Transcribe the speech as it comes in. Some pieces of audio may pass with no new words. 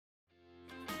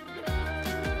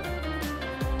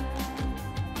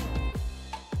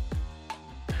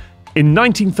In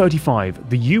 1935,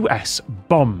 the US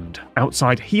bombed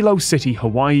outside Hilo City,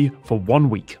 Hawaii for 1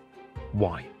 week.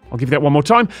 Why? I'll give you that one more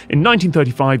time. In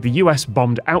 1935, the US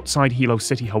bombed outside Hilo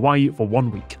City, Hawaii for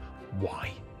 1 week.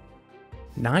 Why?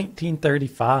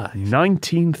 1935.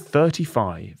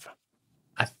 1935.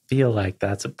 I feel like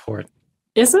that's important.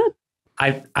 Is it?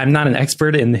 I'm not an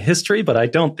expert in the history, but I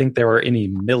don't think there were any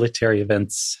military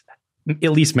events,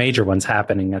 at least major ones,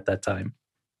 happening at that time.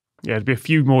 Yeah, it'd be a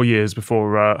few more years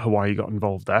before Hawaii got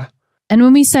involved there. And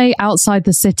when we say outside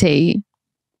the city,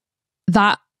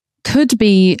 that could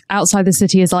be outside the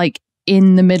city as like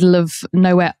in the middle of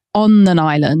nowhere on an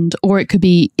island, or it could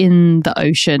be in the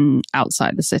ocean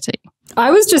outside the city.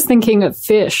 I was just thinking of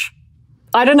fish.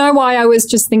 I don't know why I was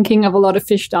just thinking of a lot of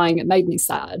fish dying. It made me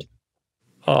sad.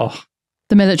 Oh.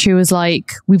 The military was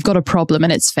like, we've got a problem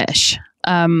and it's fish.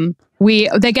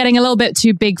 They're getting a little bit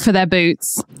too big for their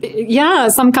boots. Yeah,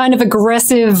 some kind of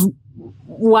aggressive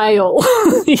whale.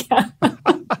 Yeah.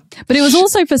 But it was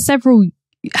also for several...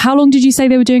 How long did you say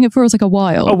they were doing it for? It was like a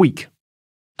while. A week.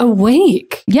 A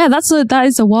week? Yeah, that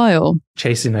is a while.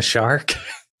 Chasing a shark.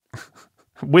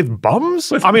 With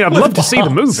bombs? I mean, I'd love to see the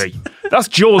movie. That's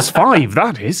Jaws 5,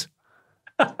 that is.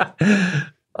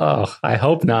 Oh, I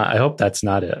hope not. I hope that's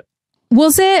not it.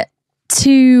 Was it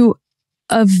to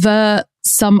avert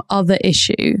some other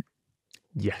issue?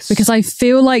 Yes. Because I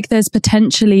feel like there's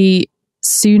potentially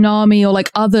tsunami or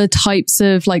like other types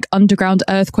of like underground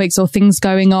earthquakes or things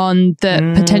going on that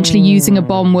potentially using a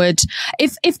bomb would...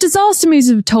 If disaster movies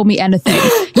have told me anything,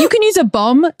 you can use a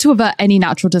bomb to avert any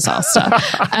natural disaster.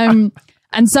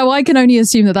 And so I can only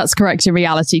assume that that's correct in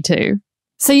reality too.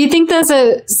 So you think there's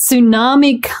a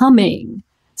tsunami coming,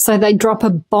 so they drop a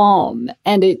bomb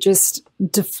and it just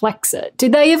deflects it.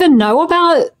 Did they even know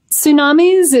about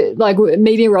tsunamis, like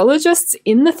meteorologists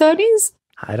in the 30s?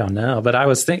 I don't know, but I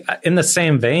was thinking in the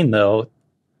same vein though,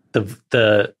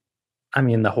 the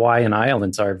Hawaiian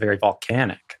Islands are very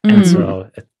volcanic, and so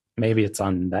maybe it's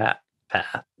on that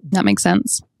path. That makes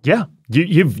sense. Yeah,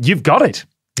 you've got it.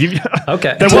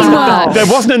 Okay. There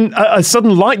wasn't a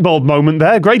sudden light bulb moment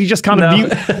there. Grady just kind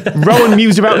of Rowan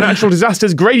mused about natural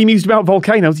disasters. Grady mused about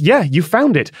volcanoes. Yeah, you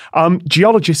found it.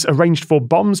 Geologists arranged for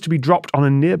bombs to be dropped on a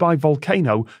nearby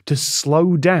volcano to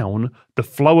slow down the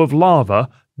flow of lava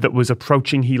that was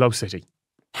approaching Hilo City.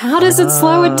 How does it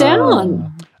slow it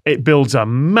down? It builds a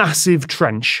massive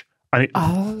trench and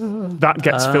that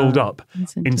gets filled up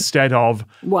instead of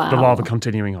the lava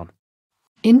continuing on.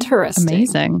 Interesting.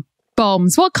 Amazing.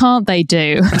 Bombs. What can't they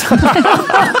do?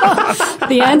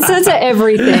 The answer to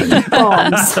everything.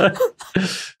 Bombs.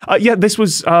 This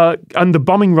was, and the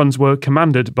bombing runs were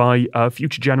commanded by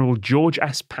future General George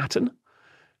S. Patton.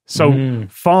 So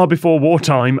far before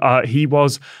wartime, he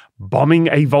was bombing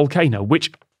a volcano, which,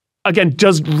 again,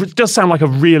 does sound like a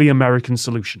really American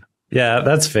solution. Yeah,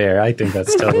 that's fair. I think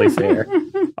that's totally fair.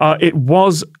 It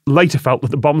was later felt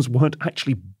that the bombs weren't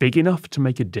actually big enough to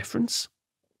make a difference.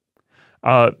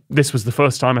 This was the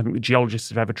first time I think the geologists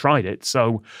have ever tried it.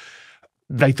 So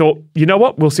they thought, you know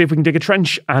what, we'll see if we can dig a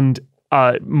trench. And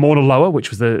Mauna Loa, which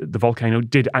was the volcano,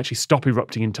 did actually stop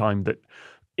erupting in time that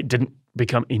it didn't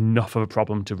become enough of a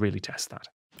problem to really test that.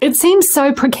 It seems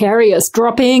so precarious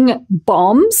dropping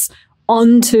bombs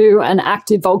onto an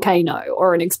active volcano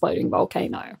or an exploding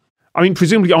volcano. I mean,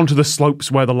 presumably onto the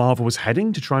slopes where the lava was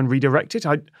heading to try and redirect it.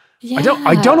 I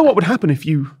don't know what would happen if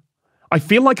you... I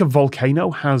feel like a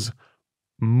volcano has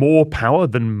more power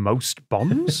than most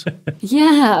bombs.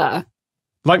 Yeah.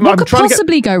 Like, what could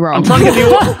possibly go wrong? I'm trying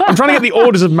to get the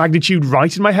orders of magnitude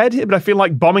right in my head here, but I feel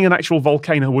like bombing an actual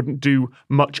volcano wouldn't do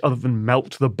much other than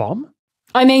melt the bomb.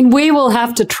 I mean, we will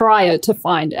have to try it to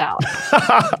find out.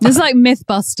 There's like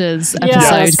Mythbusters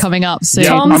episode coming up soon.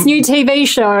 Tom's new TV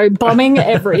show, bombing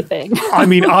everything.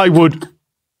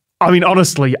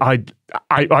 Honestly,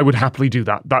 I would happily do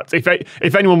that. That's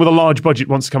if anyone with a large budget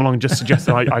wants to come along and just suggest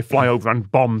that I fly over and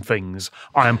bomb things,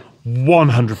 I am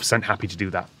 100% happy to do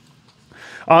that.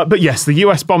 But yes, the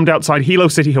US bombed outside Hilo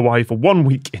City, Hawaii for 1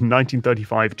 week in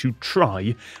 1935 to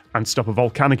try and stop a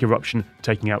volcanic eruption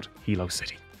taking out Hilo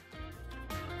City.